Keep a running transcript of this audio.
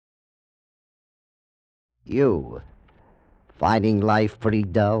You, finding life pretty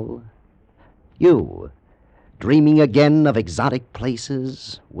dull? You, dreaming again of exotic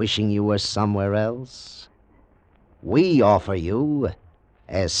places, wishing you were somewhere else? We offer you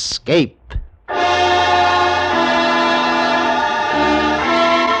escape.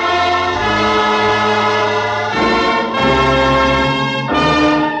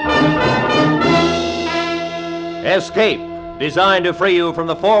 Escape, designed to free you from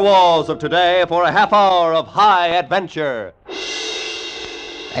the four walls of today for a half hour of high adventure.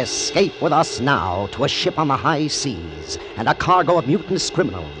 Escape with us now to a ship on the high seas and a cargo of mutinous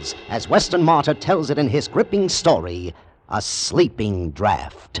criminals, as Western Martyr tells it in his gripping story, A Sleeping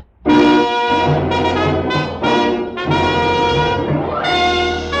Draft.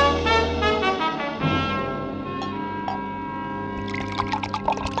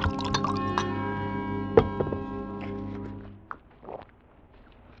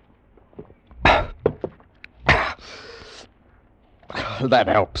 That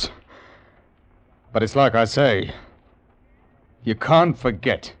helps. But it's like I say, you can't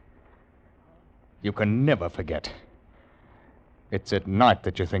forget. You can never forget. It's at night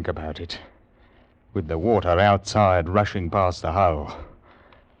that you think about it, with the water outside rushing past the hull.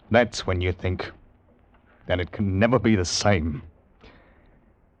 That's when you think, then it can never be the same.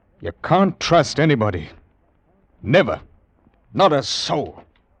 You can't trust anybody. Never. Not a soul.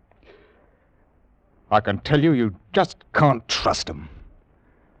 I can tell you, you just can't trust them.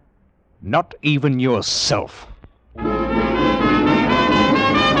 Not even yourself.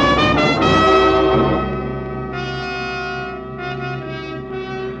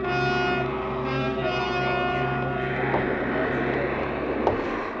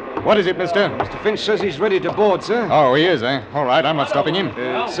 What is it, mister? Mr. Finch says he's ready to board, sir. Oh, he is, eh? All right, I'm not stopping him.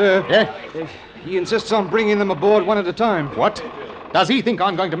 Sir. Yeah? He insists on bringing them aboard one at a time. What? Does he think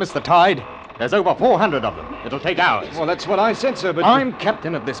I'm going to miss the tide? There's over 400 of them. It'll take hours. Well, that's what I said, sir, but... I'm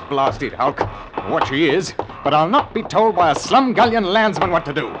captain of this blasted hulk. What she is, but I'll not be told by a slumgullion landsman what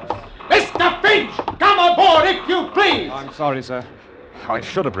to do. Mr. Finch! Come aboard, if you please! I'm sorry, sir. I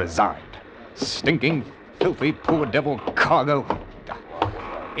should have resigned. Stinking, filthy, poor devil cargo.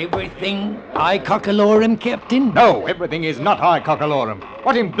 Everything I cockalorum, Captain? No, everything is not high cockalorum.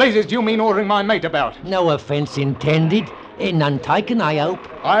 What in blazes do you mean ordering my mate about? No offence intended. None taken, I hope.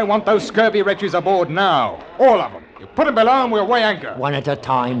 I want those scurvy wretches aboard now. All of them. You put them below and we'll weigh anchor. One at a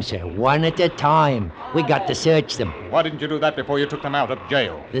time, sir. One at a time. We got to search them. Why didn't you do that before you took them out of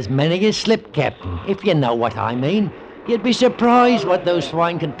jail? There's many a slip, Captain, if you know what I mean. You'd be surprised what those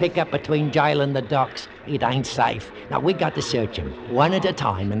swine can pick up between jail and the docks. It ain't safe. Now, we got to search them, one at a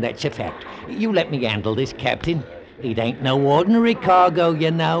time, and that's a fact. You let me handle this, Captain. It ain't no ordinary cargo,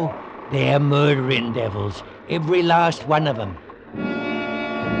 you know. They're murdering devils, every last one of them.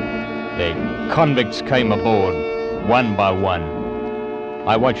 The convicts came aboard, one by one.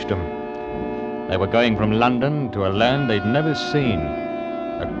 I watched them. They were going from London to a land they'd never seen.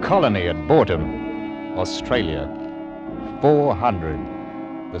 A colony had bought them, Australia.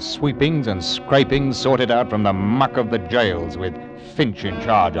 400. The sweepings and scrapings sorted out from the muck of the jails, with Finch in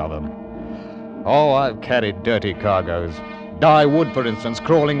charge of them. Oh, I've carried dirty cargoes. Dye wood, for instance,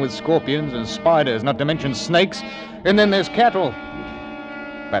 crawling with scorpions and spiders, not to mention snakes. And then there's cattle.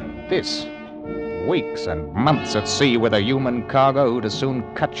 But this, weeks and months at sea with a human cargo who'd as soon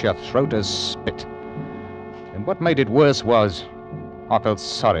cut your throat as spit. And what made it worse was, I felt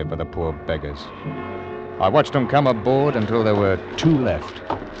sorry for the poor beggars. I watched them come aboard until there were 2 left.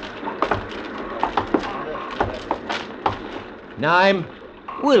 Name?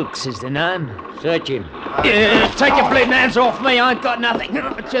 Wilkes is the name. Search him. Take your bleeding hands off me. I ain't got nothing.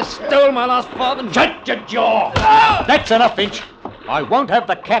 I just stole my last farthing. Shut your jaw! That's enough, Finch. I won't have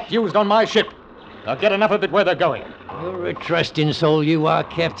the cat used on my ship. I'll get enough of it where they're going. You're a trusting soul, you are,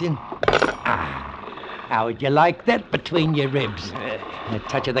 Captain. How would you like that between your ribs? A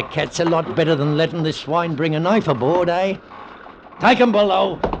touch of the cat's a lot better than letting the swine bring a knife aboard, eh? Take 'em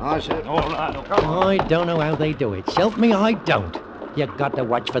below. I said... All right, look. I don't know how they do it. Self me, I don't. You got to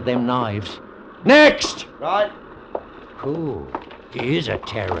watch for them knives. Next! Right. Ooh, he is a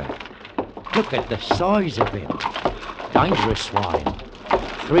terror. Look at the size of him. Dangerous swine.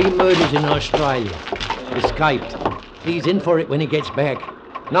 3 murders in Australia. Escaped. He's in for it when he gets back.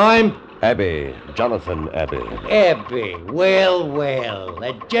 Name? Abbey, Jonathan Abbey. Abbey. Well, well.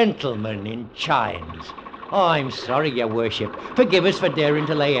 A gentleman in chains. I'm sorry, your worship. Forgive us for daring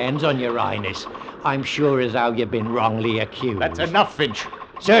to lay hands on your highness. I'm sure as how you've been wrongly accused. That's enough, Finch.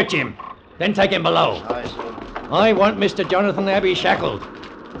 Search him. Then take him below. I said... I want Mr. Jonathan Abbey shackled.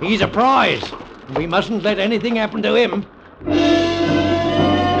 He's a prize. We mustn't let anything happen to him.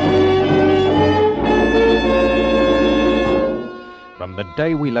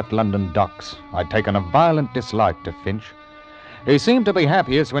 day we left London docks, I'd taken a violent dislike to Finch. He seemed to be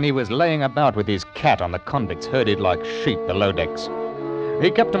happiest when he was laying about with his cat on the convicts herded like sheep below decks.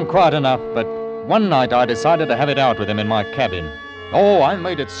 He kept them quiet enough, but one night I decided to have it out with him in my cabin. Oh, I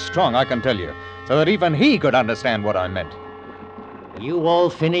made it strong, I can tell you, so that even he could understand what I meant. You all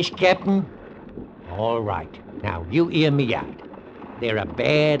finished, Captain? All right. Now, you hear me out. They're a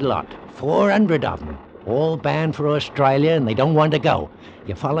bad lot. 400 of them. All bound for Australia, and they don't want to go.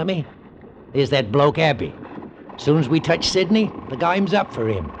 You follow me? There's that bloke Abbey. Soon as we touch Sydney, the game's up for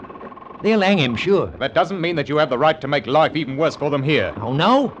him. They'll hang him, sure. That doesn't mean that you have the right to make life even worse for them here. Oh,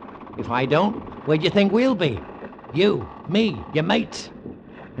 no? If I don't, where do you think we'll be? You, me, your mates.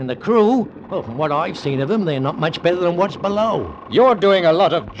 And the crew, well, from what I've seen of them, they're not much better than what's below. You're doing a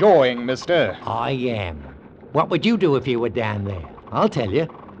lot of jawing, mister. I am. What would you do if you were down there? I'll tell you.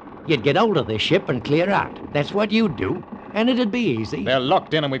 You'd get hold of the ship and clear out. That's what you'd do. And it'd be easy. They're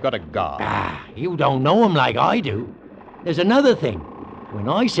locked in and we've got a guard. You don't know 'em like I do. There's another thing. When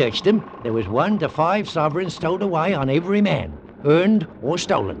I searched them, there was 1 to 5 sovereigns stowed away on every man, earned or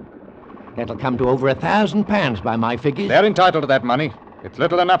stolen. That'll come to over £1,000 by my figures. They're entitled to that money. It's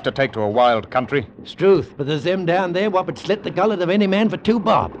little enough to take to a wild country. It's truth, but there's them down there what would slit the gullet of any man for 2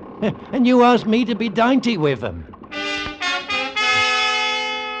 bob. And you asked me to be dainty with them.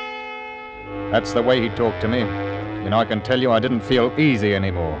 That's the way he talked to me. You know, I can tell you I didn't feel easy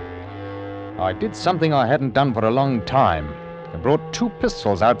anymore. I did something I hadn't done for a long time. I brought 2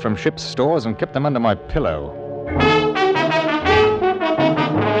 pistols out from ship's stores and kept them under my pillow.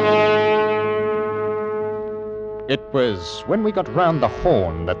 It was when we got round the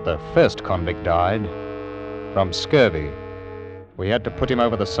Horn that the first convict died. From scurvy. We had to put him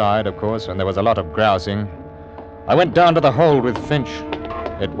over the side, of course, and there was a lot of grousing. I went down to the hold with Finch.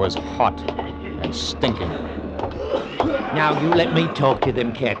 It was hot and stinking. Now, you let me talk to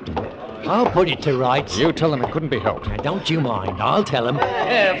them, Captain. I'll put it to rights. You tell them it couldn't be helped. Now, don't you mind. I'll tell them.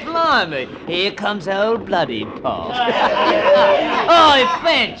 Blimey, here comes old bloody Paul. Oi,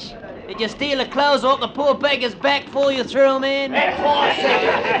 Finch! Did you steal the clothes off the poor beggar's back before you threw him in?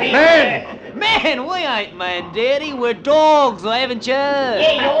 Man! Man, we ain't man, Daddy. We're dogs, haven't you?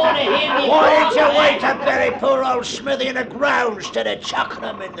 Why did you wait to bury poor old Smithy in the ground instead of chucking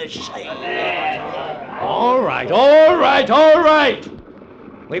him in the sea? All right.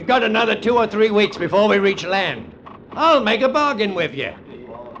 We've got another 2 or 3 weeks before we reach land. I'll make a bargain with you.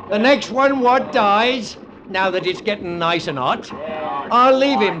 The next one what dies, now that it's getting nice and hot, I'll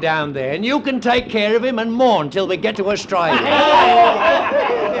leave him down there, and you can take care of him and mourn till we get to Australia.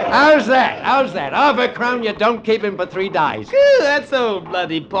 How's that? Half a crown you don't keep him for 3 days. That's old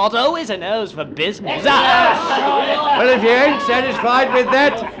bloody Pot. Always a nose for business. Well, if you ain't satisfied with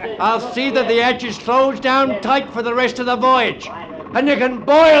that, I'll see that the hatch is closed down tight for the rest of the voyage. And you can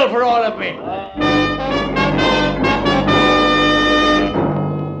boil for all of me.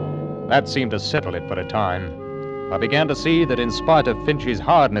 That seemed to settle it for a time. I began to see that in spite of Finch's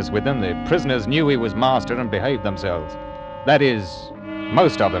hardness with them, the prisoners knew he was master and behaved themselves. That is,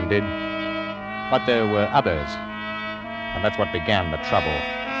 most of them did. But there were others. And that's what began the trouble.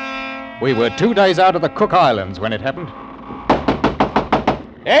 We were 2 days out of the Cook Islands when it happened.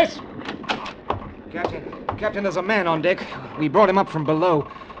 Yes? Captain, there's a man on deck. We brought him up from below.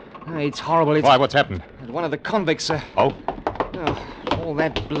 It's horrible. Why, what's happened? One of the convicts, sir. Oh? All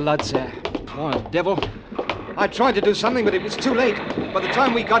that blood, sir. Poor devil. I tried to do something, but it was too late. By the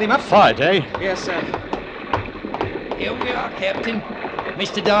time we got him up... Fight, eh? Yes, sir. Here we are, Captain.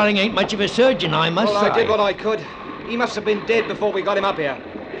 Mr. Darling ain't much of a surgeon, I must say. Well, I did what I could. He must have been dead before we got him up here.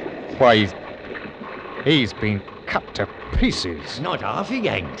 Why, he's been cut to pieces. Not half he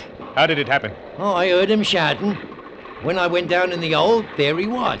ain't. How did it happen? Oh, I heard him shouting. When I went down in the hold, there he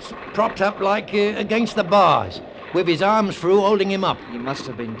was, propped up like against the bars, with his arms through holding him up. He must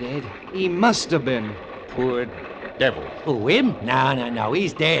have been dead. He must have been. Poor devil. Who, him? No,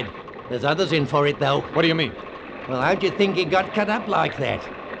 he's dead. There's others in for it, though. What do you mean? Well, how'd you think he got cut up like that?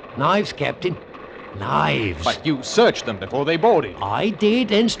 Knives, Captain. Knives. But you searched them before they boarded. I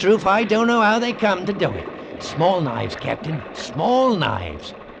did, and Struth, I don't know how they come to do it. Small knives, Captain. Small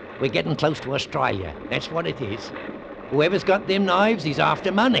knives. We're getting close to Australia. That's what it is. Whoever's got them knives, he's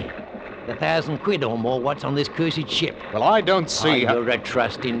after money. The £1,000 or more what's on this cursed ship. Well, I don't see how... You're a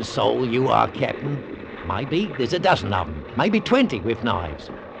trusting soul, you are, Captain. Maybe there's a dozen of them. Maybe 20 with knives.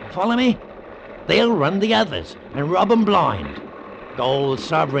 Follow me? They'll run the others and rob 'em blind. Gold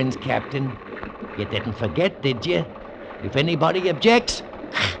sovereigns, Captain. You didn't forget, did you? If anybody objects,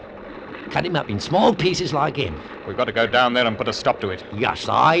 cut him up in small pieces like him. We've got to go down there and put a stop to it. Yes,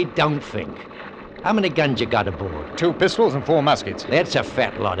 I don't think. How many guns you got aboard? 2 pistols and 4 muskets. That's a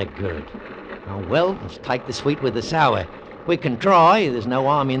fat lot of good. Oh, well, let's take the sweet with the sour. We can try, there's no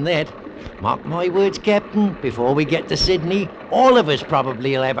harm in that. Mark my words, Captain, before we get to Sydney, all of us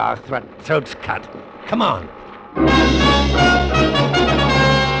probably will have our throats cut. Come on.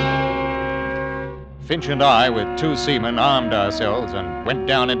 Finch and I, with 2 seamen, armed ourselves and went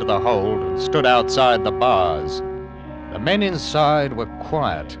down into the hold and stood outside the bars. The men inside were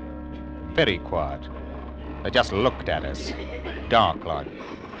quiet, very quiet. They just looked at us, dark like.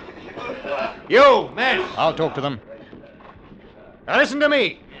 You, men! I'll talk to them. Now listen to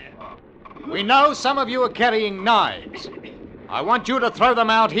me. We know some of you are carrying knives. I want you to throw them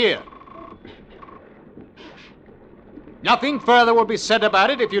out here. Nothing further will be said about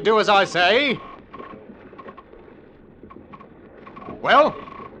it if you do as I say. Well?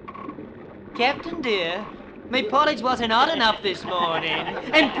 Captain dear, my porridge wasn't hot enough this morning.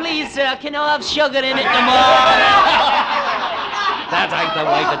 And please, sir, can I have sugar in it tomorrow? That ain't the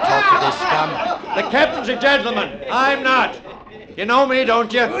way to talk to this scum. The captain's a gentleman. I'm not. You know me,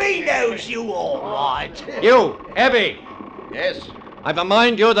 don't you? He knows you all right. You, Abby. Yes, I've a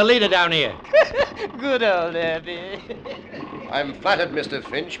mind you're the leader down here. Good old Abby. I'm flattered, Mr.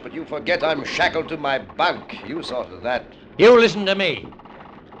 Finch, but you forget I'm shackled to my bunk. You sorted that. You listen to me.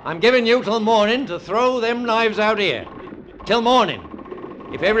 I'm giving you till morning to throw them knives out here. Till morning.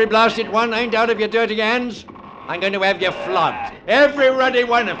 If every blasted one ain't out of your dirty hands, I'm going to have you flogged. Every ruddy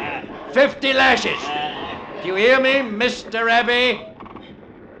one of you. 50 lashes. Do you hear me, Mr. Abbey?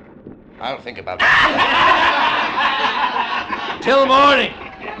 I'll think about it. Till morning.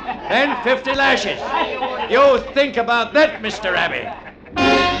 Then 50 lashes. You think about that, Mr. Abbey.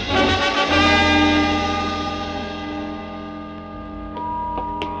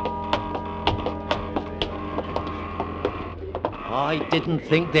 I didn't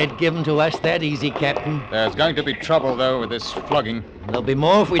think they'd give 'em to us that easy, Captain. There's going to be trouble, though, with this flogging. There'll be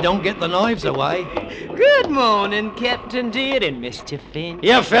more if we don't get the knives away. Good morning, Captain dear and Mr. Finch.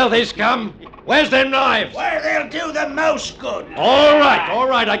 You filthy scum. Where's them knives? Where they'll do the most good. All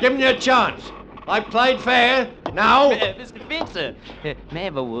right. I've given you a chance. I've played fair. Now... Mr. Finch, sir, may I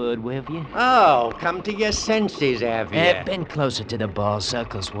have a word with you? Oh, come to your senses, have you? Bend closer to the bar, sir,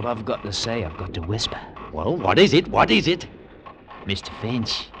 'cause what I've got to say, I've got to whisper. Well, what is it? What is it? Mr.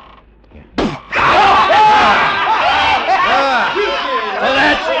 Finch. For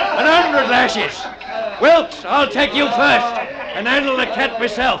that, 100 lashes. Wilkes, I'll take you first and handle the cat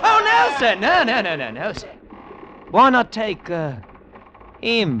myself. Oh, no, sir. No, sir. Why not take,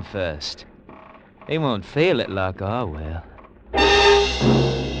 him first? He won't feel it like I will.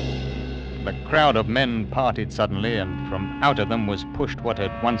 The crowd of men parted suddenly, and from out of them was pushed what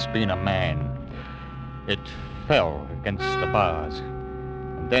had once been a man. It fell against the bars,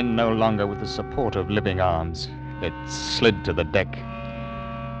 and then, no longer with the support of living arms, it slid to the deck.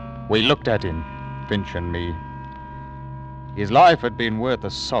 We looked at him, Finch and me. His life had been worth a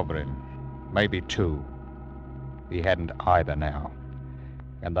sovereign, maybe 2. He hadn't either now,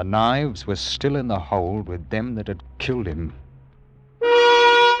 and the knives were still in the hold with them that had killed him.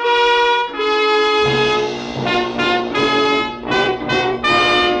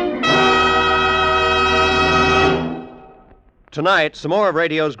 Tonight, some more of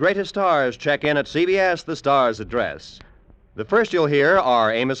radio's greatest stars check in at CBS, the Star's address. The first you'll hear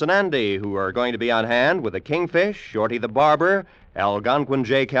are Amos and Andy, who are going to be on hand with the Kingfish, Shorty the Barber, Algonquin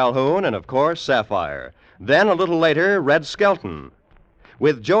J. Calhoun, and, of course, Sapphire. Then, a little later, Red Skelton.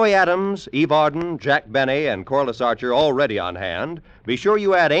 With Joey Adams, Eve Arden, Jack Benny, and Corliss Archer already on hand, be sure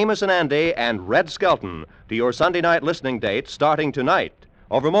you add Amos and Andy and Red Skelton to your Sunday night listening dates starting tonight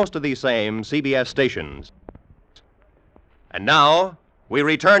over most of these same CBS stations. And now, we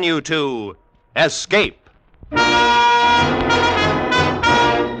return you to Escape.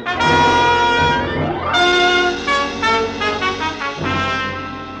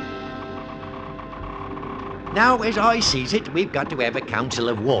 Now, as I sees it, we've got to have a council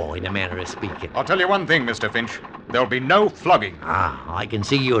of war, in a manner of speaking. I'll tell you one thing, Mr. Finch. There'll be no flogging. Ah, I can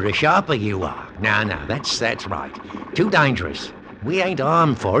see you're a sharper, you are. No, that's right. Too dangerous. We ain't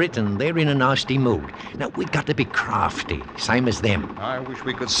armed for it, and they're in a nasty mood. Now, we've got to be crafty, same as them. I wish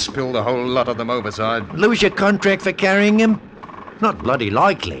we could spill the whole lot of them overside. Lose your contract for carrying them? Not bloody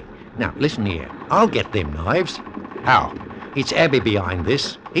likely. Now, listen here. I'll get them knives. How? It's Abby behind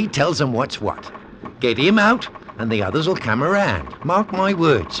this. He tells them what's what. Get him out, and the others will come around. Mark my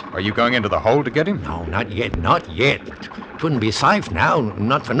words. Are you going into the hole to get him? No, not yet. It wouldn't be safe now,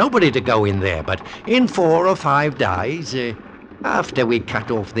 not for nobody to go in there. But in 4 or 5 days, after we cut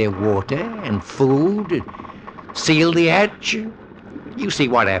off their water and food, seal the hatch, you see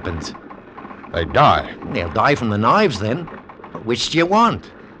what happens. They die. They'll die from the knives then. Which do you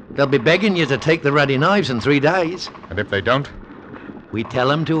want? They'll be begging you to take the ruddy knives in 3 days. And if they don't? We tell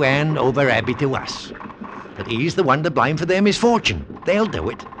them to hand over Abby to us. That he's the one to blame for their misfortune. They'll do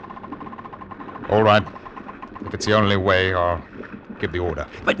it. All right. If it's the only way, I'll give the order.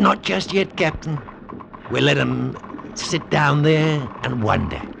 But not just yet, Captain. We'll let them sit down there and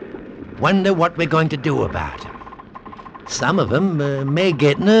wonder. Wonder what we're going to do about them. Some of them may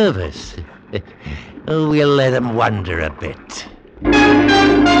get nervous. We'll let them wonder a bit.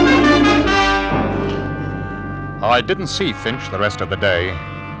 I didn't see Finch the rest of the day.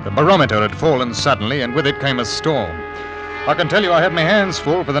 The barometer had fallen suddenly, and with it came a storm. I can tell you I had my hands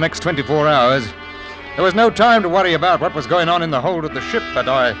full for the next 24 hours. There was no time to worry about what was going on in the hold of the ship, but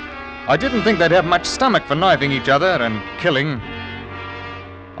I didn't think they'd have much stomach for knifing each other and killing.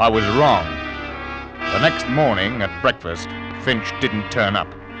 I was wrong. The next morning at breakfast, Finch didn't turn up.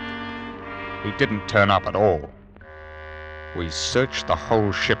 He didn't turn up at all. We searched the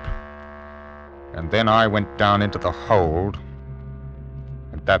whole ship. And then I went down into the hold,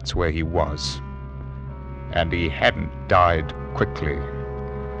 and that's where he was. And he hadn't died quickly.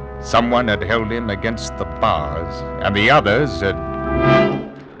 Someone had held him against the bars, and the others had...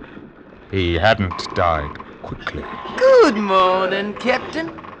 He hadn't died quickly. Good morning,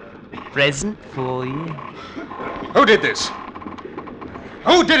 Captain. Present for you. Who did this?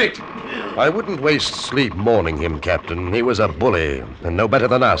 Who did it? I wouldn't waste sleep mourning him, Captain. He was a bully, and no better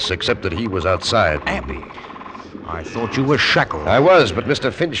than us, except that he was outside. Abby, I thought you were shackled. I was, but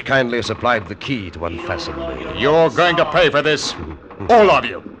Mr. Finch kindly supplied the key to unfasten me. You're going to pay for this. All of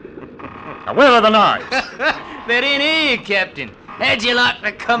you. Now, where are the knives? They're in here, Captain. How'd you like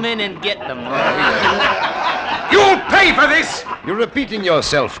to come in and get them? You'll pay for this! You're repeating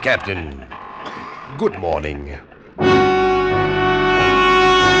yourself, Captain. Good morning.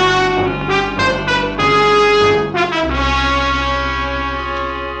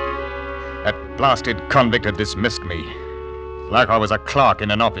 That blasted convict had dismissed me. Like I was a clerk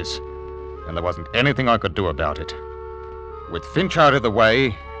in an office. And there wasn't anything I could do about it. With Finch out of the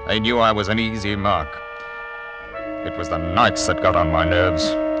way, they knew I was an easy mark. It was the nights that got on my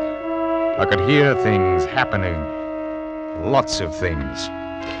nerves. I could hear things happening. Lots of things.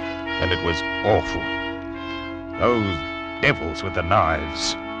 And it was awful. Those devils with the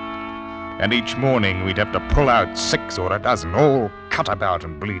knives. And each morning we'd have to pull out 6 or a dozen, all cut about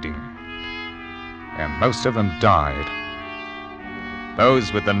and bleeding. And most of them died.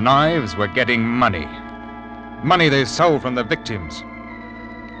 Those with the knives were getting money. Money they sold from the victims.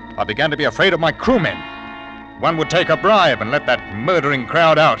 I began to be afraid of my crewmen. One would take a bribe and let that murdering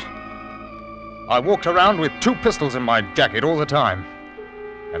crowd out. I walked around with 2 pistols in my jacket all the time.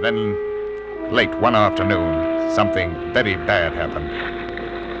 And then, late one afternoon, something very bad happened.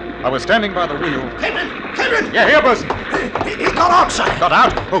 I was standing by the wheel. Captain! Yeah, here, bosun. He got out, sir. Got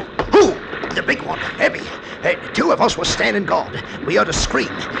out? Who? The big one, Abby. 2 of us were standing guard. We heard a scream.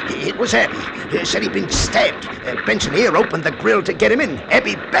 It was Abby. Said he'd been stabbed. Benson here opened the grill to get him in.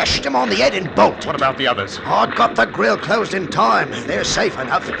 Abby bashed him on the head and bolted. What about the others? I got the grill closed in time. They're safe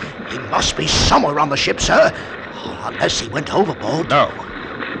enough. He must be somewhere on the ship, sir. Unless he went overboard. No,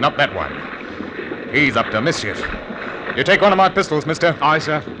 not that one. He's up to mischief. You take one of my pistols, mister. Aye,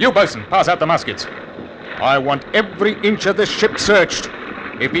 sir. You, bosun, pass out the muskets. I want every inch of this ship searched.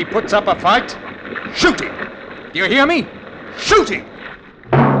 If he puts up a fight, shoot him. Do you hear me? Shoot him!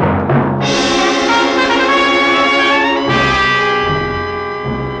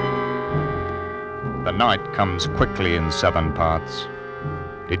 The night comes quickly in southern parts.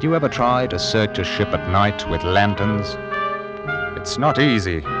 Did you ever try to search a ship at night with lanterns? It's not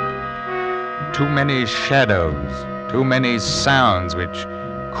easy. Too many shadows, too many sounds which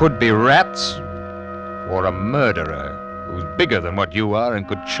could be rats or a murderer who's bigger than what you are and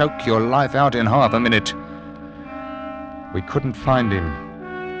could choke your life out in half a minute. We couldn't find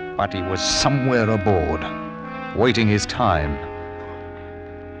him, but he was somewhere aboard, waiting his time.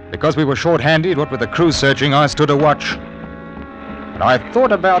 Because we were short-handed, what with the crew searching, I stood a watch. And I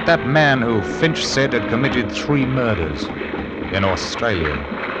thought about that man who Finch said had committed 3 murders in Australia.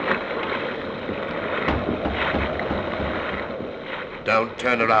 Don't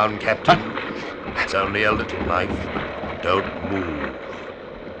turn around, Captain. It's only a little knife. Don't move.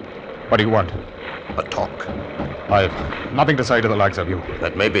 What do you want? A talk. I've nothing to say to the likes of you.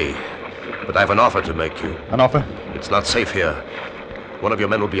 That may be. But I've an offer to make you. An offer? It's not safe here. One of your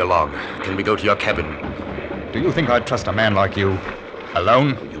men will be along. Can we go to your cabin? Do you think I'd trust a man like you?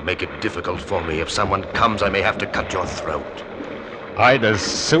 Alone? You make it difficult for me. If someone comes, I may have to cut your throat. I'd as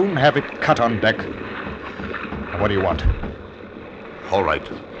soon have it cut on deck. Now, what do you want? All right.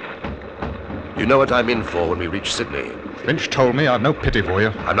 You know what I'm in for when we reach Sydney. Finch told me I've no pity for you.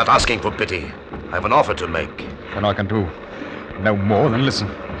 I'm not asking for pity. I have an offer to make. And I can do no more than listen.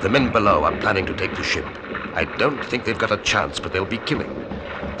 The men below are planning to take the ship. I don't think they've got a chance, but they'll be killing.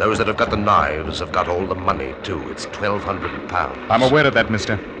 Those that have got the knives have got all the money, too. It's £1,200. I'm aware of that,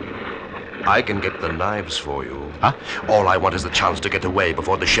 mister. I can get the knives for you. Huh? All I want is the chance to get away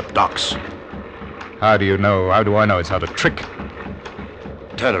before the ship docks. How do I know it's not a trick?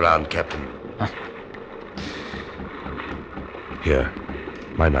 Turn around, Captain. Huh? Here,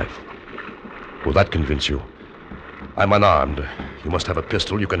 my knife. Will that convince you? I'm unarmed. You must have a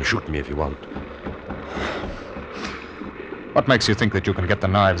pistol. You can shoot me if you want. What makes you think that you can get the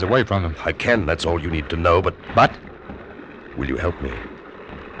knives away from them? I can, that's all you need to know, but... But? Will you help me?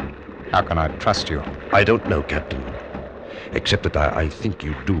 How can I trust you? I don't know, Captain. Except that I think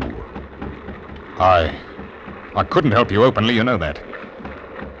you do. I couldn't help you openly, you know that.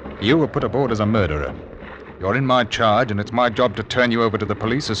 You were put aboard as a murderer. You're in my charge, and it's my job to turn you over to the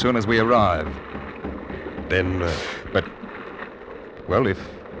police as soon as we arrive. Then, But, well, if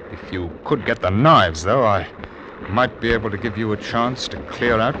you could get the knives, though, I might be able to give you a chance to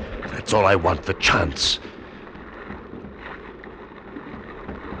clear out. That's all I want, the chance.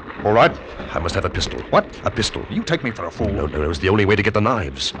 All right. I must have a pistol. What? A pistol. You take me for a fool. No, it was the only way to get the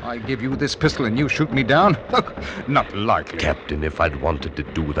knives. I give you this pistol and you shoot me down? Not likely. Captain, if I'd wanted to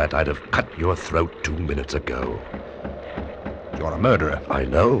do that, I'd have cut your throat 2 minutes ago. You're a murderer. I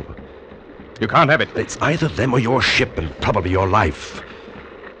know. You can't have it. It's either them or your ship, and probably your life.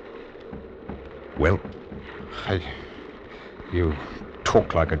 Well? You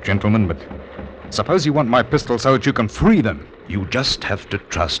talk like a gentleman, but suppose you want my pistol so that you can free them. You just have to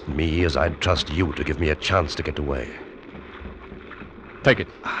trust me as I'd trust you to give me a chance to get away. Take it.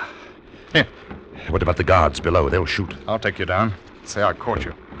 Here. What about the guards below? They'll shoot. I'll take you down. Say I caught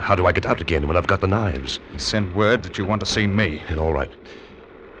you. How do I get out again when I've got the knives? Send word that you want to see me. All right.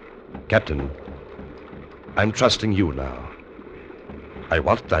 Captain, I'm trusting you now. I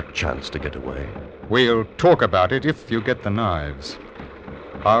want that chance to get away. We'll talk about it if you get the knives.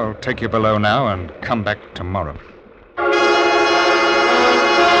 I'll take you below now and come back tomorrow.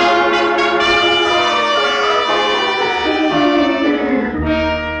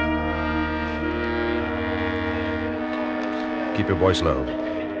 Keep your voice low.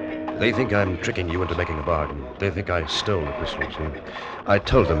 They think I'm tricking you into making a bargain. They think I stole the pistol, see? I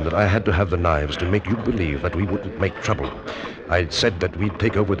told them that I had to have the knives to make you believe that we wouldn't make trouble. I said that we'd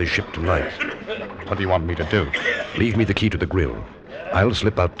take over the ship tonight. What do you want me to do? Leave me the key to the grill. I'll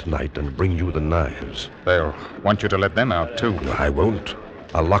slip out tonight and bring you the knives. They'll want you to let them out, too. No, I won't.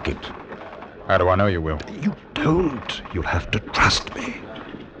 I'll lock it. How do I know you will? You don't. You'll have to trust me.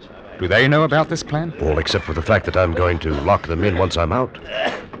 Do they know about this plan? All except for the fact that I'm going to lock them in once I'm out.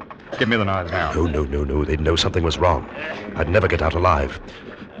 Give me the knives now. No. They'd know something was wrong. I'd never get out alive.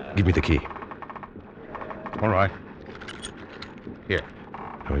 Give me the key. All right. Here.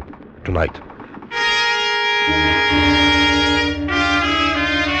 All right. Tonight.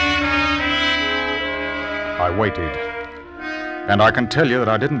 I waited. And I can tell you that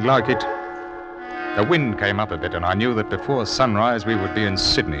I didn't like it. The wind came up a bit, and I knew that before sunrise we would be in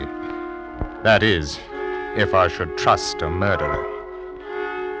Sydney. That is, if I should trust a murderer.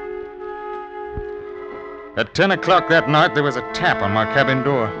 At 10 o'clock that night, there was a tap on my cabin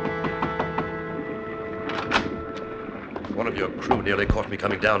door. One of your crew nearly caught me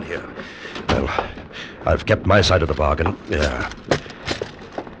coming down here. Well, I've kept my side of the bargain. Yeah.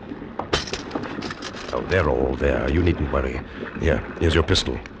 Oh, they're all there. You needn't worry. Here's your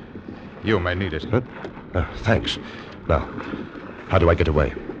pistol. You may need it. Huh? Thanks. Now, how do I get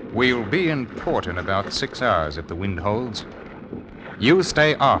away? We'll be in port in about 6 hours if the wind holds. You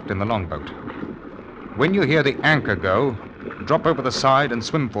stay aft in the longboat. When you hear the anchor go, drop over the side and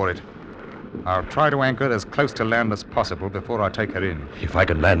swim for it. I'll try to anchor as close to land as possible before I take her in. If I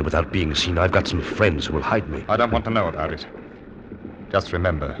can land without being seen, I've got some friends who will hide me. I don't want to know about it. Just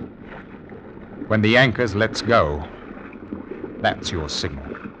remember, when the anchors lets go, that's your signal.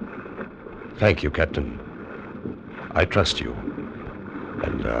 Thank you, Captain. I trust you.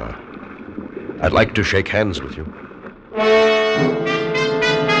 And, I'd like to shake hands with you.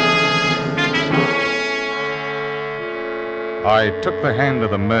 I took the hand of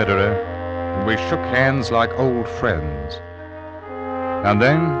the murderer, and we shook hands like old friends. And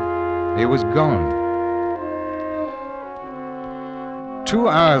then he was gone. 2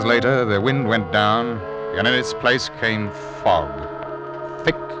 hours later, the wind went down, and in its place came fog.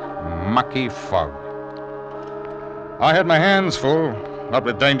 Thick, mucky fog. I had my hands full, what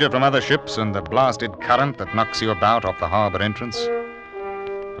with danger from other ships and the blasted current that knocks you about off the harbor entrance.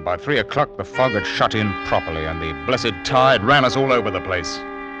 By 3 o'clock, the fog had shut in properly, and the blessed tide ran us all over the place.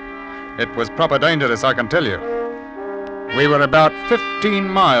 It was proper dangerous, I can tell you. We were about 15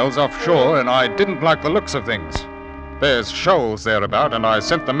 miles offshore, and I didn't like the looks of things. There's shoals thereabout, and I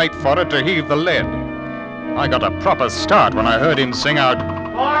sent the mate for it to heave the lead. I got a proper start when I heard him sing out,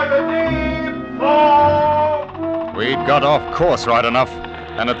 "By the deep fall!" We'd got off course right enough,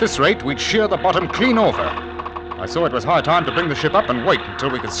 and at this rate, we'd shear the bottom clean off her. I saw it was high time to bring the ship up and wait until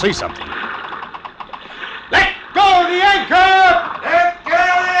we could see something. Let go the anchor! Let go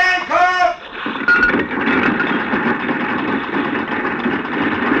the anchor!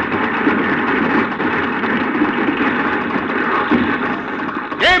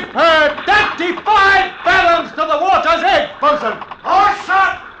 Give her 35 fathoms to the water's edge, bosun! Horse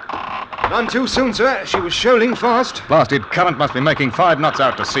up! None too soon, sir. She was shoaling fast. Blasted current must be making 5 knots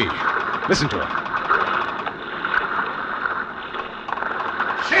out to sea. Listen to her.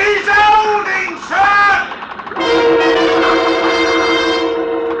 She's holding, sir!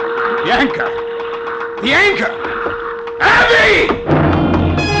 The anchor! The anchor! Abby!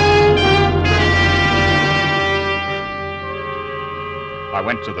 I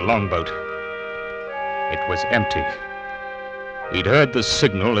went to the longboat. It was empty. He'd heard the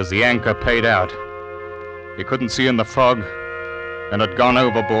signal as the anchor paid out. He couldn't see in the fog and had gone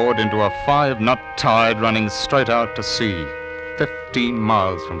overboard into a 5-knot tide running straight out to sea, 15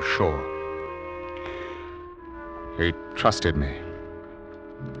 miles from shore. He trusted me.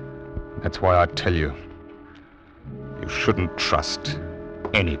 That's why I tell you, you shouldn't trust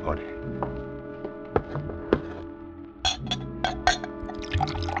anybody.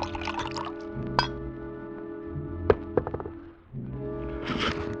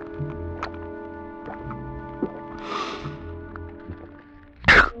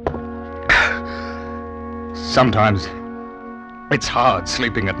 Sometimes it's hard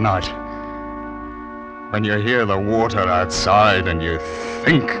sleeping at night. When you hear the water outside and you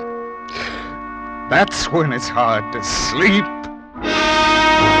think, that's when it's hard to sleep.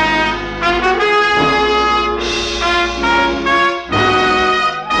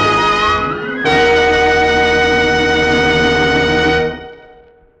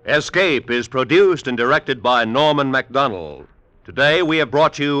 Escape is produced and directed by Norman MacDonald. Today we have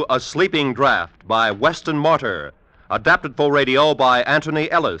brought you A Sleeping Draft by Weston Martyr, adapted for radio by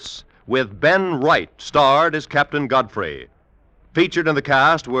Anthony Ellis, with Ben Wright starred as Captain Godfrey. Featured in the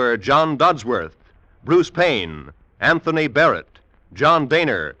cast were John Dodsworth, Bruce Payne, Anthony Barrett, John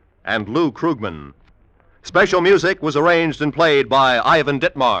Daner, and Lou Krugman. Special music was arranged and played by Ivan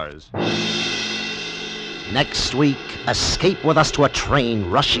Ditmars. Next week, escape with us to a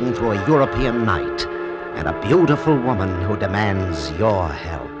train rushing through a European night and a beautiful woman who demands your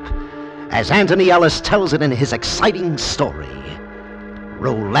help. As Anthony Ellis tells it in his exciting story,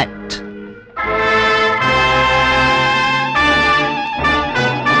 Roulette.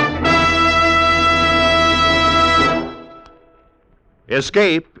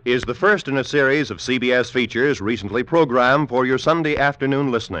 Escape is the first in a series of CBS features recently programmed for your Sunday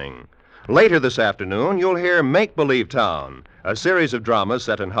afternoon listening. Later this afternoon, you'll hear Make Believe Town, a series of dramas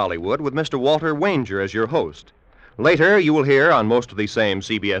set in Hollywood with Mr. Walter Wanger as your host. Later, you will hear on most of these same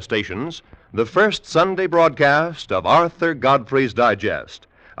CBS stations the first Sunday broadcast of Arthur Godfrey's Digest,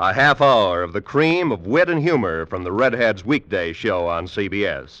 a half hour of the cream of wit and humor from the Redheads weekday show on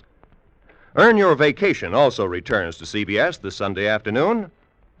CBS. Earn Your Vacation also returns to CBS this Sunday afternoon,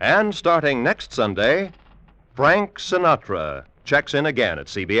 and starting next Sunday, Frank Sinatra checks in again at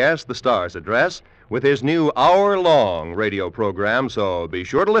CBS, the Star's address, with his new hour-long radio program, so be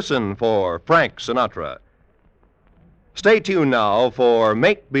sure to listen for Frank Sinatra. Stay tuned now for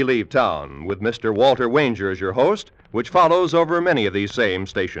Make Believe Town with Mr. Walter Wanger as your host, which follows over many of these same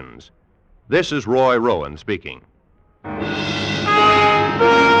stations. This is Roy Rowan speaking.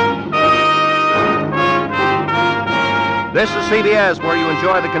 This is CBS, where you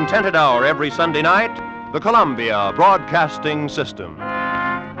enjoy the Contented Hour every Sunday night, the Columbia Broadcasting System.